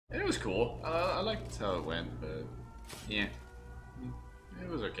And it was cool. I liked how it went, but yeah, it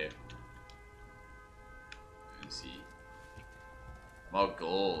was okay. Let's see. I'm all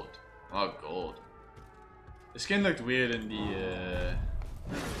gold. I'm all gold. The skin looked weird in the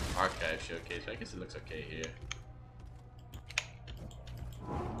archive showcase, but I guess it looks okay here.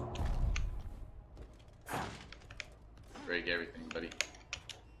 Break everything, buddy. I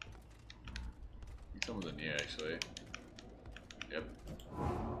think someone's in here, actually. Yep.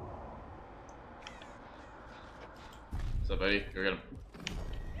 What's up, buddy? Go get him.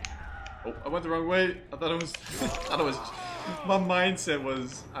 Oh, I went the wrong way. I thought it was. My mindset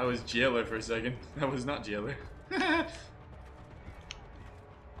was I was jailer for a second. I was not jailer. Well,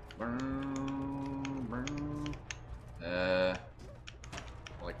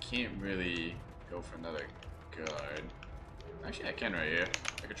 I can't really go for another guard. Actually, I can right here.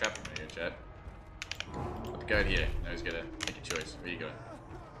 I could trap him right here, chat. Put the guard here. Now he's gotta make a choice. Where you going?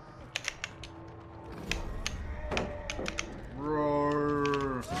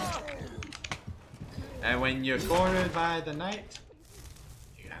 Roar. And when you're cornered by the knight,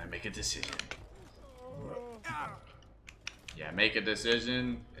 you gotta make a decision. Yeah, make a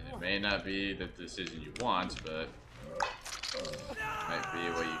decision, and it may not be the decision you want, but it might be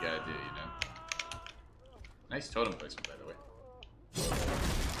what you gotta do, you know? Nice totem placement, by the way.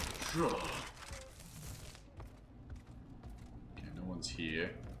 Okay, no one's here.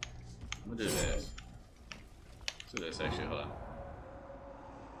 I'm gonna do this. Let's do this, actually, hold on.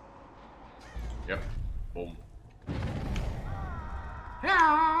 Yep. Boom.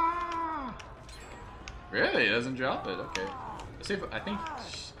 Yeah. Really? It doesn't drop it? Okay. Let's see if I think.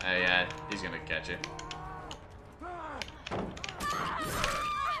 Yeah, he's gonna catch it.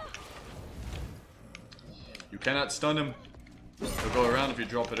 You cannot stun him. He'll go around if you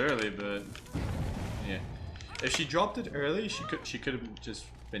drop it early, but yeah. If she dropped it early, she could have just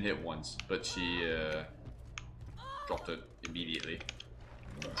been hit once, but she dropped it immediately.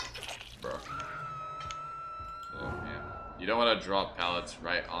 Bro. Yeah. You don't want to drop pallets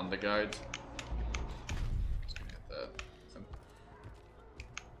right on the guards. Just gonna hit that.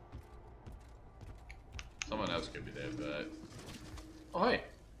 Someone else could be there, but oh hey,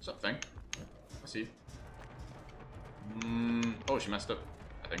 what's up, thing? I see you. Oh, she messed up,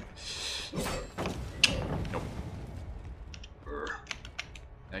 I think. Nope.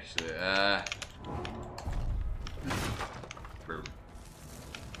 Actually, boom.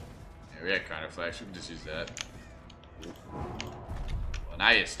 Yeah, we had counter flash. We can just use that. Well, now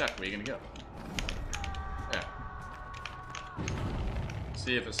you're stuck. Where are you gonna go? Yeah.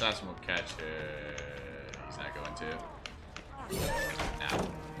 See if Assassin will catch her. He's not going to. Nah.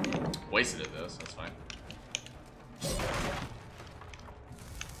 Wasted it though, so that's fine.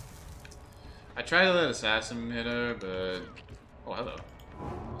 I tried to let Assassin hit her, but oh hello.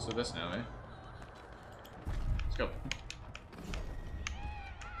 Let's do this now, eh? Let's go.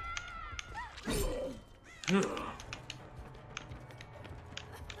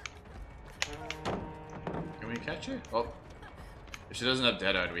 Can we catch her? Oh, if she doesn't have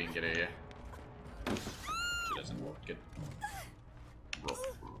Dead Hard, we can get her here. She doesn't. Good.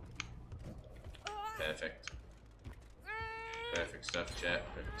 Perfect. Perfect stuff, chat.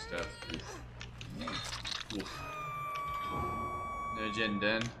 Perfect stuff. Oof. Oof. No gen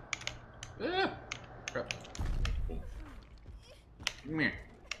done. Ah! Crap. Boom. Come here.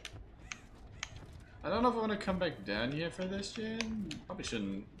 I don't know if I want to come back down here for this gen. Probably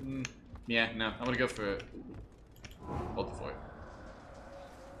shouldn't. Yeah, no. I'm gonna go for it. Hold the fort.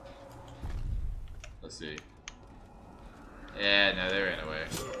 Let's see. Yeah, no, they ran away.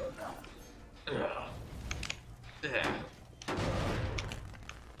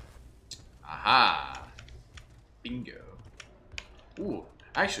 Aha! Bingo. Ooh,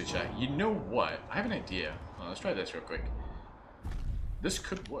 actually, chat, you know what? I have an idea. Oh, let's try this real quick. This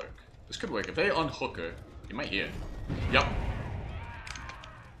could work. This could work. If they unhook her, you might hear it. Yup.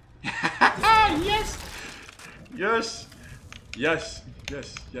 Yes! Yes! Yes!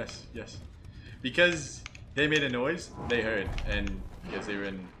 Yes! Yes! Yes! Because they made a noise, they heard, and because they were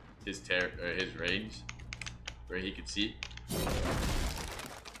in his his range, where he could see.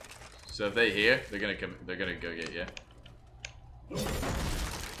 So if they hear, they're gonna come. They're gonna go get you.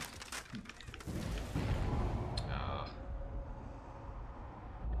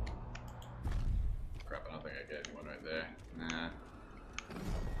 Crap! I don't think I get anyone right there. Nah.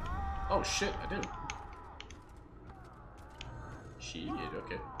 Oh shit! I do. Shit.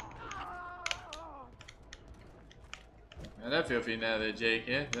 Okay. How'd that feel for you now there, Jake?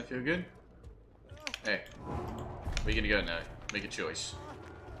 Yeah? Does that feel good? Hey. Where you gonna go now? Make a choice.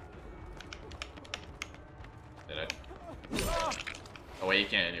 Did I? Oh wait, you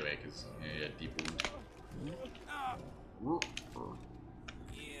can't anyway, because you got deep wounds.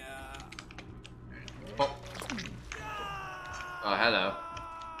 Oh. Oh, hello.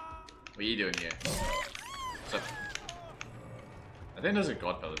 What are you doing here? What's up? I think there's a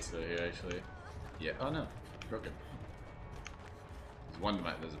god pellet still here, actually. Yeah. Oh no, broken. There's one to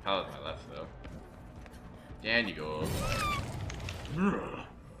my. There's a pallet to my left though. Down you go. Yeah.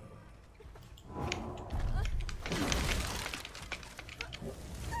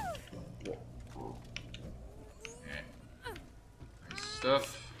 Nice stuff.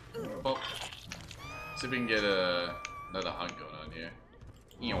 Oh. See if we can get another hunt going on here.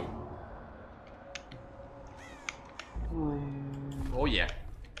 Ew. Oh yeah.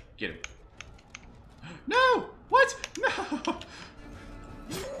 Get him. No! What? No!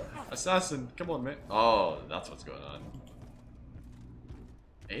 Assassin, come on, man. Oh, that's what's going on.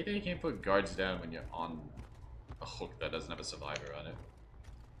 I hate that you can't put guards down when you're on a hook that doesn't have a survivor on it.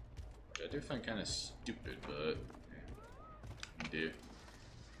 Which I do find kind of stupid, but yeah, do.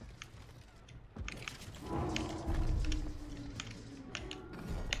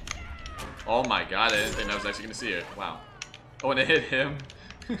 Oh my god, I didn't think I was actually gonna see it. Wow. Oh, and it hit him.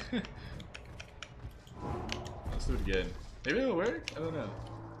 Let's do it again. Maybe it'll work? I don't know.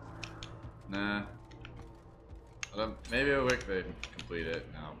 Nah. Maybe it'll work if they complete it.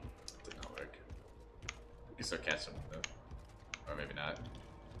 No, it did not work. We can still catch them though. Or maybe not.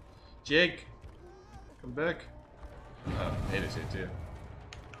 Jake! Come back. Oh, Ada's here too.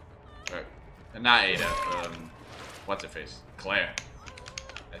 Right. And not Ada, what's her face? Claire.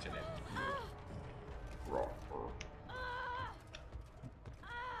 That's your name.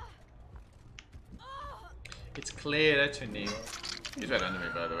 It's Claire, that's her name. He's right under me,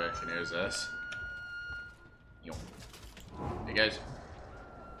 by the way. He hears us. Yo. Hey, guys.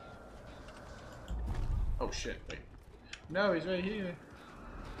 Oh, shit. Wait. No, he's right here.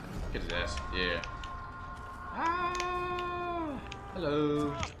 Get his ass. Yeah. Ah!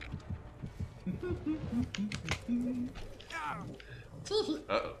 Hello.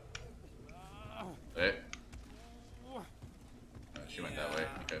 Uh-oh. Hey. Oh, she went that way.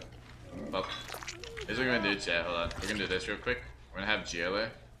 Okay. Well, here's what we're gonna do, chat. Hold on. We're gonna do this real quick. We're gonna have Jailer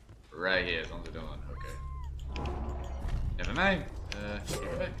right here as long as I don't. Okay. Never mind. Give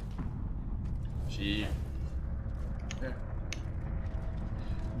it back. She. Yeah.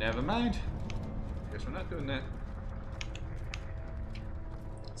 Never mind. Guess we're not doing that.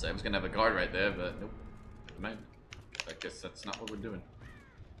 So I was gonna have a guard right there, but nope. Never mind. I guess that's not what we're doing.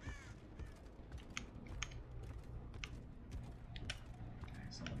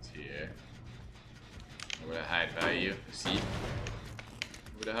 Someone's here. Where would I hide by you? See?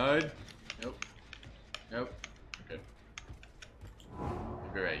 Would I hide? Nope. Nope. Okay.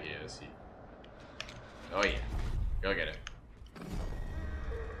 Maybe right here. Let's see. Oh yeah. Go get it.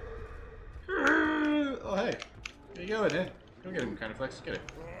 Oh hey. Where you going, eh? Go get him, kind of flex. Get it.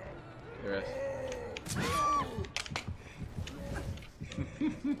 Get the rest.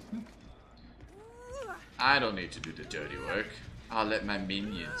 I don't need to do the dirty work. I'll let my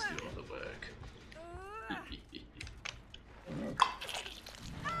minions do all the work.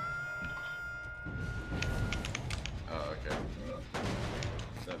 Oh, okay.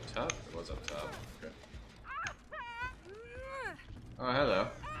 Is that up top? It was up top. Okay. Oh, hello.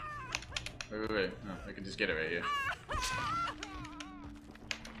 Wait. No, I can just get it right here.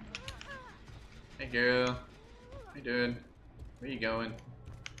 Hey, girl. How you doing? Where you going?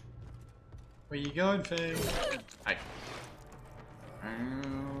 Where you going, Faye? Hi.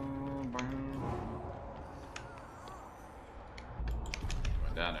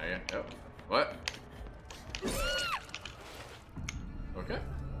 Going down, are you? Oh. What? Okay.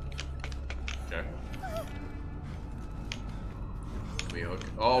 Okay. Can we hook?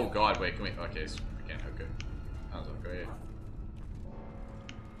 Oh god, wait, can we? Okay, so we can't hook it. How's it go here?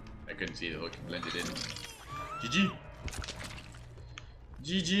 I couldn't see the hook blended in. GG!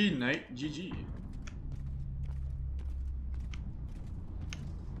 GG, Knight. GG.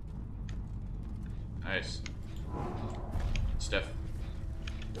 Nice. Steph.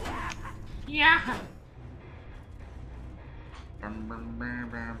 Yeah!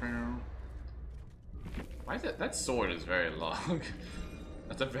 Why is that sword is very long.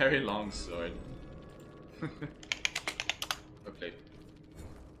 That's a very long sword. Okay.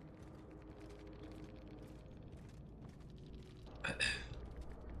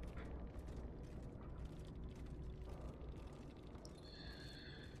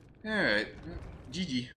 Alright. GG.